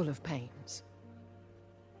 Full of pains.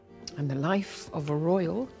 And the life of a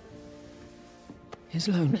royal is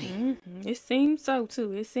lonely. It seems so,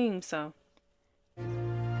 too. It seems so.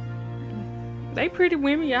 They pretty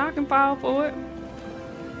women. Y'all can fall for it.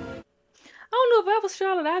 I don't know if I was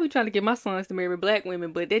Charlotte, I'd be trying to get my sons to marry black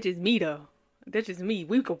women, but that's just me, though. That's just me.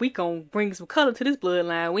 We gon' bring some color to this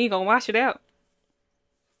bloodline. We ain't gonna wash it out.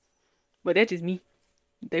 But that's just me.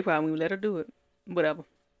 They probably won't let her do it. Whatever.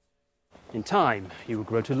 In time, you will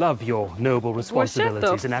grow to love your noble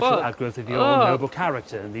responsibilities, a natural outgrowth of your noble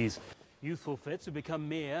character, and these youthful fits will become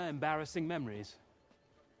mere embarrassing memories.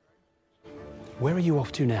 Where are you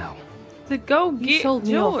off to now? To go get You told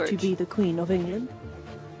me off George. to be the Queen of England.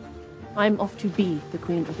 I'm off to be the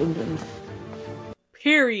Queen of England.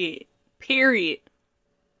 Period. Period.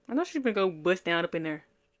 I know she's gonna go bust down up in there.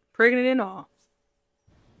 Pregnant and all.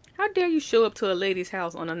 How dare you show up to a lady's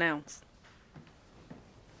house unannounced?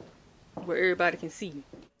 Where everybody can see.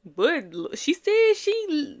 But she said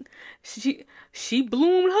she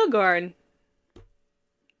bloomed her garden.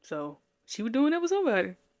 So she was doing that with somebody.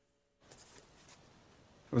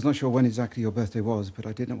 I was not sure when exactly your birthday was, but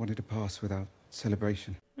I did not want it to pass without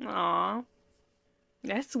celebration. Aw.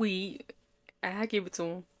 That's sweet. I give it to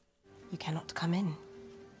him. You cannot come in.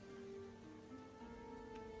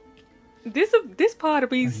 This part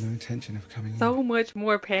of me I have no intention of coming so much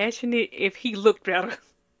more passionate if he looked better.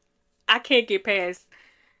 I can't get past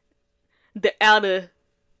the outer,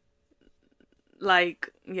 like,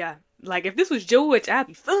 yeah. Like, if this was George, I'd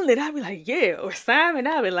be feeling it. I'd be like, yeah. Or Simon,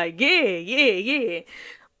 I'd be like, yeah.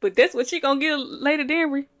 But that's what she gonna get Lady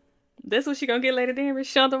Danbury. That's what she gonna get Lady Danbury.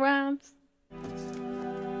 Shonda Rhimes.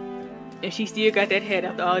 And she still got that hat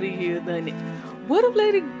after all these years, done it. What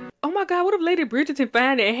if oh my God, what if Lady Bridgerton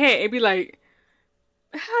find that hat and be like,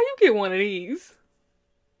 how you get one of these?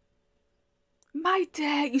 My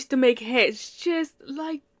dad used to make hats just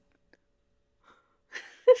like...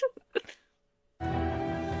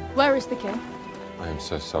 Where is the king? I am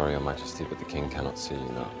so sorry, Your Majesty, but the king cannot see you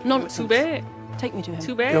now. Nonsense. Too bad. Take me to him.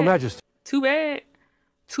 Too bad. Your Majesty. Too bad.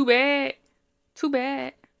 Too bad. Too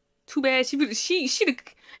bad. Too bad. She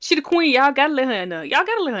the queen. Y'all gotta let her in there. Y'all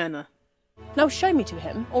gotta let her in there. Now show me to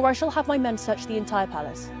him, or I shall have my men search the entire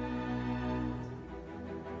palace.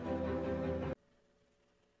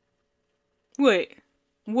 What?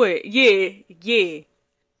 Yeah.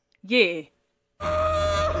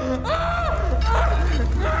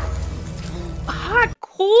 Hot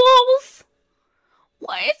coals?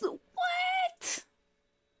 What?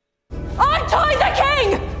 Untie the king!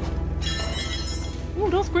 Ooh,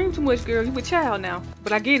 don't scream too much, girl. You a child now.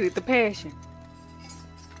 But I get it, the passion.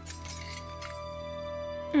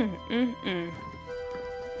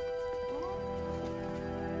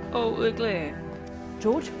 Oh, ugly.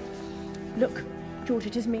 George? Look, George,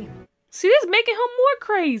 it is me. See, this is making her more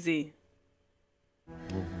crazy.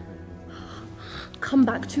 Come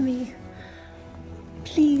back to me.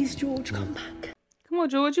 Please, George, come back. Come on,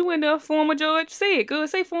 George. You in there, former George. Say it, good.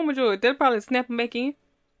 Say former George. They'll probably snap him back in.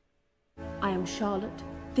 I am Charlotte.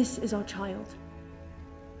 This is our child.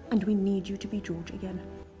 And we need you to be George again,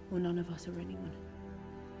 or none of us are anyone.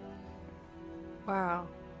 Wow.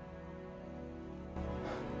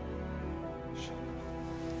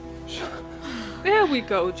 There we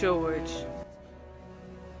go, George.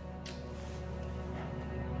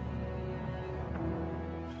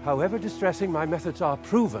 However distressing my methods are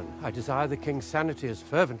proven, I desire the king's sanity as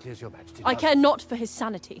fervently as Your Majesty I does. care not for his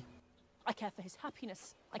sanity. I care for his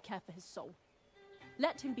happiness. I care for his soul.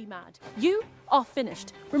 Let him be mad. You are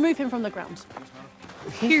finished. Remove him from the grounds.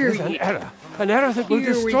 This is an error that will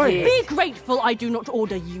destroy it. Be grateful I do not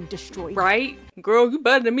order you destroyed. Right? Girl, you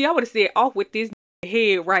better than me. I would have said off with this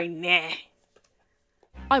head right now.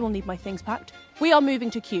 I will need my things packed. We are moving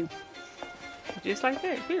to Q. Just like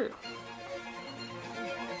that. Here.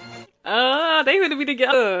 They gonna be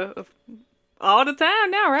together all the time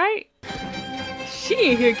now, right? She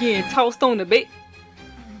in here getting tossed on the bed.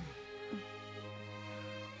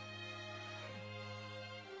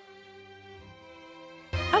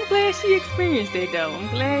 I'm glad she experienced it though. I'm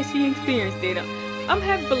glad she experienced it. I'm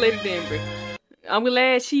happy for Lady Danbury. I'm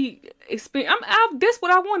glad she experienced. That's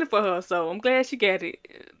what I wanted for her. So I'm glad she got it.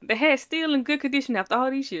 The hat's still in good condition after all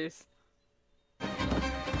these years.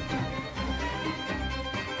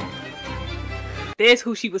 That's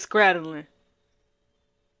who she was straddling.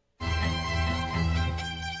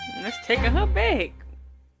 Let's take her back.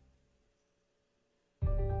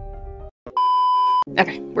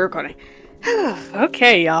 Okay, we're recording.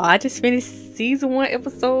 Okay, y'all. I just finished season 1,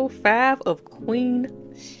 episode 5 of Queen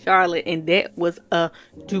Charlotte, and that was a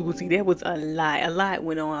doozy. That was a lot. A lot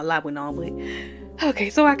went on. But okay,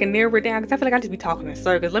 so I can narrow it down because I feel like I just be talking in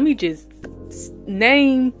circles. Let me just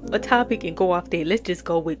name a topic and go off there. Let's just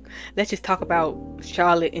talk about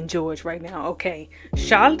Charlotte and George right now. Okay,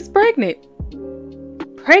 Charlotte is pregnant.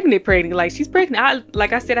 Like she's pregnant.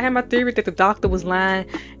 Like I said, I had my theory that the doctor was lying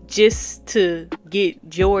just to get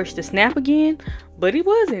George to snap again, but he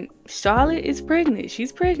wasn't. Charlotte is pregnant.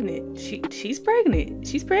 She's pregnant. She's pregnant.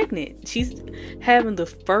 She's having the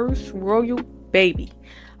first royal baby.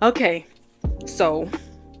 Okay, so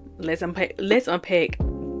let's unpack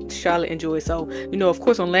Charlotte and George. So, of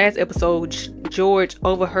course, on last episode, George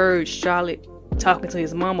overheard Charlotte talking to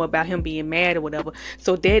his mama about him being mad or whatever.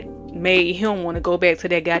 So that made him want to go back to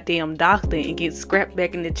that goddamn doctor and get scrapped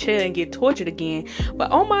back in the chair and get tortured again.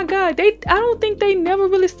 But oh my god, I don't think they never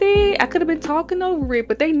really said, I could have been talking over it,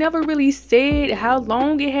 but they never really said how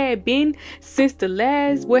long it had been since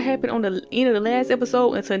what happened on the end of the last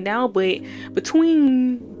episode until now. But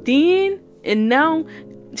between then and now,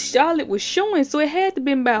 Charlotte was showing, so it had to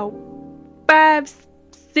been about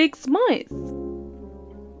 5-6 months,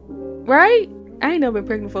 right? I ain't never been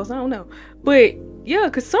pregnant before, so I don't know. But yeah,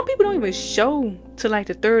 because some people don't even show to like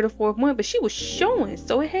the 3rd or 4th month, but she was showing,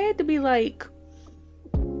 so it had to be like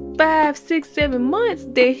 5, 6, 7 months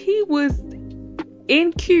that he was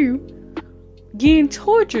in Q getting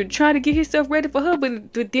tortured, trying to get himself ready for her.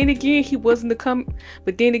 But then again, he wasn't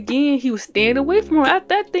but then again, he was staying away from her. I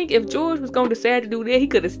think if George was going to decide to do that, he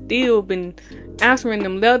could have still been answering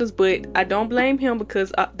them letters, but I don't blame him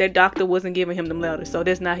because that doctor wasn't giving him them letters, so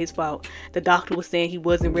that's not his fault. The doctor was saying he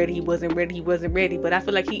wasn't ready, but I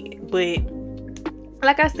feel like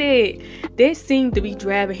like I said, that seemed to be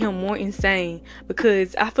driving him more insane,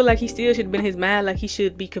 because I feel like he still should have been in his mind like he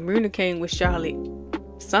should be communicating with Charlotte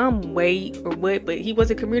some way or what, but he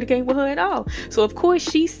wasn't communicating with her at all. So of course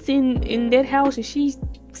she's sitting in that house and she's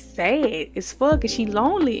sad as fuck and she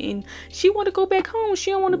lonely and she want to go back home.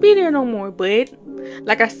 She don't want to be there no more. But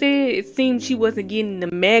like I said, it seemed she wasn't getting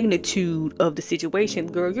the magnitude of the situation.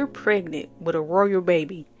 Girl, you're pregnant with a royal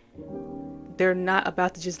baby. They're not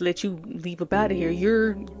about to just let you leave up out of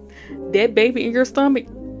here. That baby in your stomach,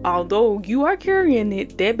 although you are carrying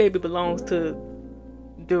it, that baby belongs to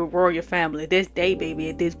the royal family. That's their baby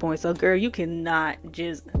at this point. So girl, you cannot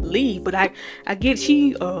just leave. But I get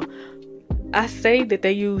I say that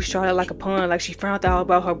they use Charlotte like a pawn. Like she found out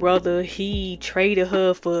about her brother. He traded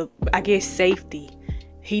her for, I guess, safety.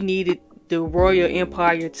 He needed the royal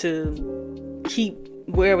empire to keep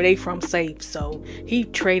wherever they from safe. So he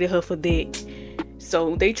traded her for that.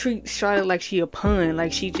 So they treat Charlotte like she a pawn.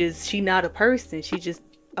 Like she not a person. She just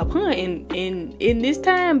a pawn. And in this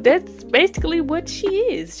time, that's basically what she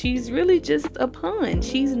is. She's really just a pawn.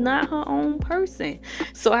 She's not her own person.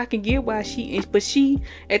 So I can get why but she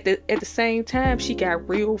at the same time, she got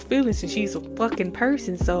real feelings and she's a fucking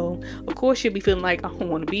person. So of course she'll be feeling like I don't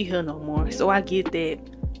want to be here no more. So I get that.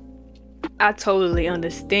 I totally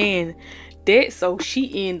understand that. So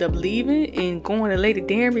she ended up leaving and going to Lady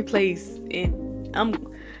Danbury place, and I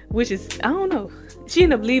don't know. She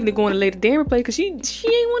ended up leaving and going to Lady Danbury place because she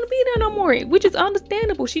ain't want to be there no more, which is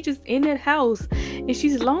understandable. She just in that house and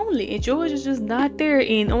she's lonely, and George is just not there.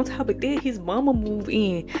 And on top of that, his mama moved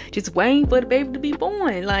in, just waiting for the baby to be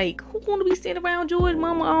born. Like, who want to be sitting around George's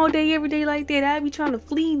mama all day, every day like that? I'd be trying to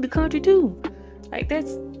flee the country too. Like,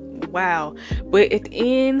 that's wow. But at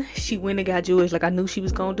the end, she went and got George like I knew she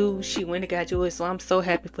was gonna do. She went and got George, so I'm so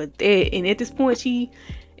happy for that. And at this point, she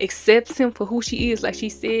accepts him for who she is. Like she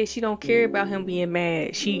said, she don't care about him being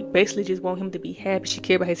mad. She basically just want him to be happy. She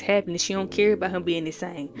care about his happiness. She don't care about him being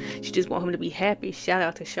insane. She just want him to be happy. Shout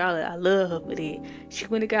out to Charlotte. I love her for that. She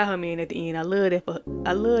went and got her man at the end. I love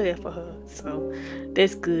that for her. So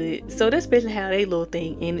that's good. So that's basically how they little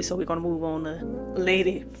thing ended. So we're gonna move on to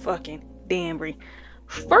Lady fucking Danbury.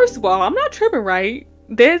 First of all, I'm not tripping, right?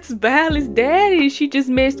 That's Violet's daddy she just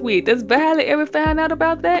messed with. Does Violet ever find out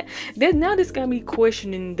about that? Now this got me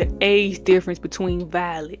questioning the age difference between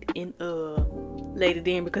Violet and Lady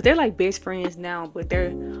Danbury, because they're like best friends now, but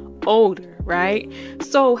they're older, right?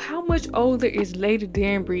 So how much older is Lady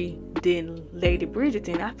Danbury than Lady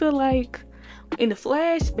Bridgerton? I feel like in the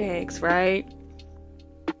flashbacks, right,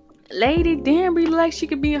 Lady Danbury like she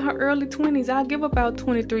could be in her early 20s. I'll give about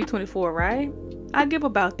 23, 24, right? I give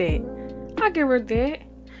about that. I give her that.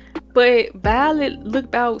 But Violet look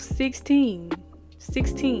about 16.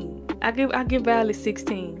 I give Violet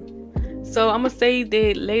 16. So I'm gonna say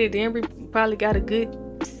that Lady Danbury probably got a good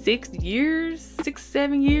 6,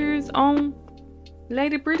 7 years on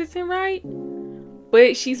Lady Bridgerton, right?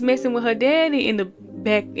 But she's messing with her daddy in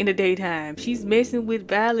the daytime. She's messing with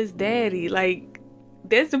Violet's daddy. Like,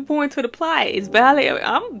 that's the point to the plot. Is Violet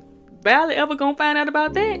ever gonna find out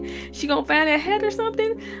about that? She gonna find that hat or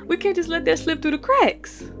something? We can't just let that slip through the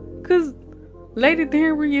cracks. Cause Lady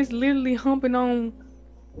Danbury is literally humping on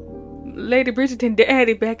Lady Bridgerton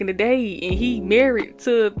daddy back in the day, and he married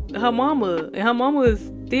to her mama, and her mama is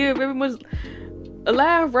still very much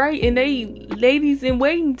alive, right? And they ladies in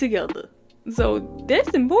waiting together. So that's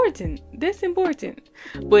important.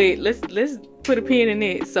 But let's put a pin in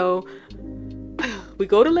it. So we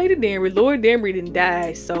go to Lady Danbury. Lord Danbury didn't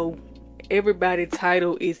die, so everybody's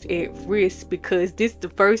title is at risk, because this is the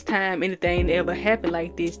first time anything ever happened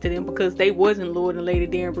like this to them, because they wasn't Lord and Lady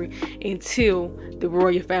Danbury until the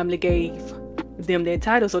royal family gave them that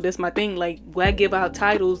title. So that's my thing. Like, why give out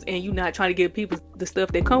titles and you not trying to give people the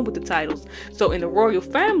stuff that come with the titles? So in the royal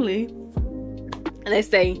family, let's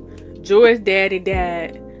say George's daddy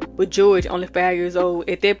died, but George only 5 years old.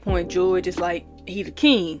 At that point, George is like, he the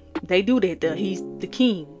king. They do that though. He's the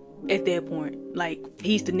king at that point. Like,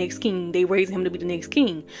 he's the next king. They raised him to be the next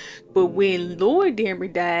king. But when Lord Danbury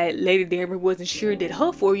died, Lady Danbury wasn't sure that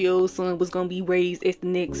her 4-year-old son was going to be raised as the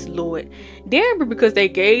next Lord Danbury, because they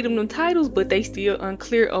gave them titles, but they still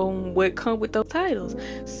unclear on what come with those titles.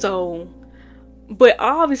 So, but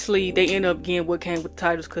obviously they end up getting what came with the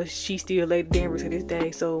titles, because she's still Lady Danbury to this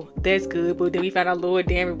day. So that's good. But then we found out Lord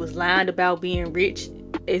Danbury was lying about being rich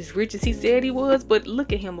as he said he was. But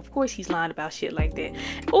look at him, of course he's lying about shit like that.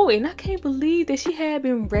 Oh, and I can't believe that she had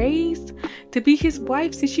been raised to be his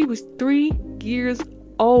wife since she was 3 years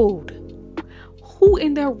old. Who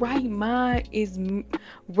in their right mind is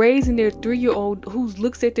raising their 3-year-old, who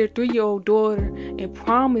looks at their 3-year-old daughter and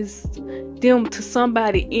promised them to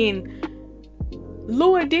somebody? In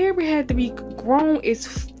Lord Danbury had to be grown as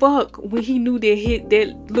fuck when he knew that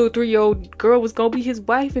that little 3-year-old girl was gonna be his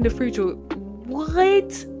wife in the future. What?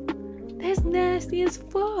 That's nasty as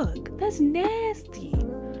fuck. That's nasty.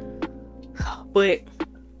 But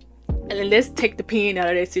let's take the pen out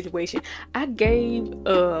of that situation. I gave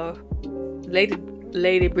Lady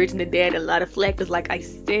Bridgerton the dad a lot of flack, because like I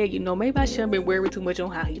said, you know, maybe I shouldn't be worried too much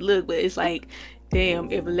on how he looked, but it's like, damn,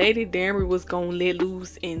 if Lady Danbury was gonna let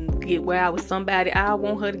loose and get wild with somebody, I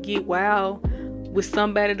want her to get wild with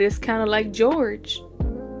somebody that's kind of like George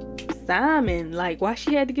Simon. Like, why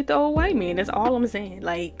she had to get the old white man? That's all I'm saying.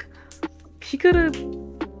 Like, she could have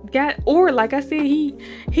got, or like I said,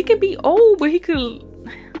 he can be old, but he could.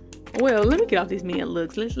 Well, let me get off this man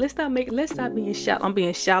looks. Let's stop being shallow. I'm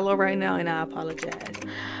being shallow right now, and I apologize.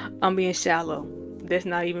 I'm being shallow. That's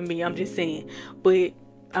not even me. I'm just saying. But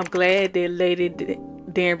I'm glad that Lady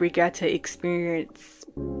Danbury got to experience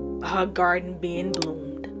her garden being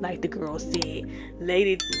bloomed, like the girl said.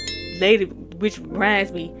 Lady, which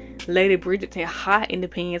reminds me, Lady Bridgerton hot in the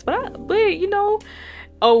pants, but you know,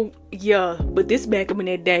 oh yeah, but this back up in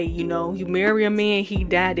that day, you know, you marry a man, he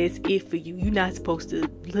died, that's it for you. You're not supposed to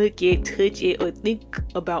look at, touch it, or think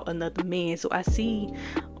about another man. So I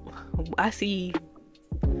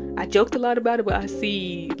joked a lot about it, but I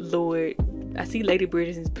see Lady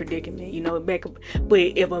Bridgerton's predicament, you know, back up. But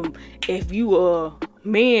if you a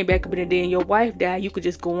man back up in the day and your wife died, you could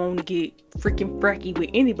just go on to get freaking fracky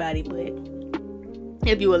with anybody. But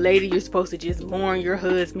if you a lady, you're supposed to just mourn your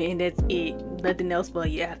husband, and that's it. Nothing else for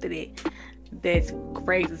you after that. That's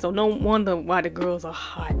crazy. So no wonder why the girls are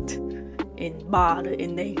hot and bothered,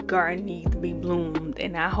 and their garden needs to be bloomed.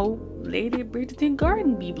 And I hope Lady Bridgerton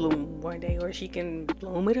garden be bloomed one day, or she can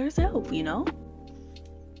bloom it herself, you know.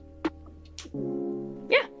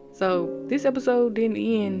 Yeah. So this episode didn't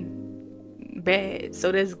end bad,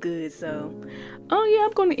 so that's good. So oh yeah,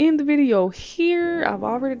 I'm gonna end the video here. I've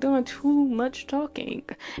already done too much talking,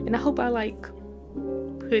 and I hope I like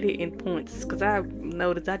put it in points, because I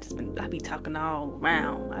noticed I be talking all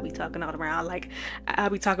around. Like I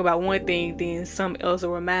be talking about one thing, then something else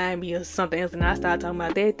will remind me of something else, and I start talking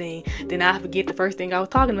about that thing, then I forget the first thing I was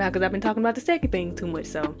talking about because I've been talking about the second thing too much.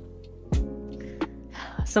 So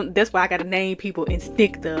that's why I gotta name people and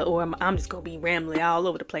stick the, or I'm just gonna be rambling all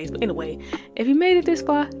over the place. But anyway, if you made it this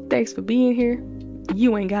far, thanks for being here.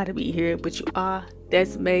 You ain't gotta be here, but you are.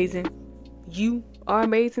 That's amazing. You are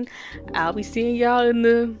amazing. I'll be seeing y'all in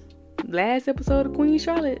the last episode of Queen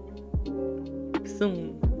Charlotte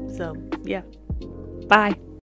soon. So yeah, bye.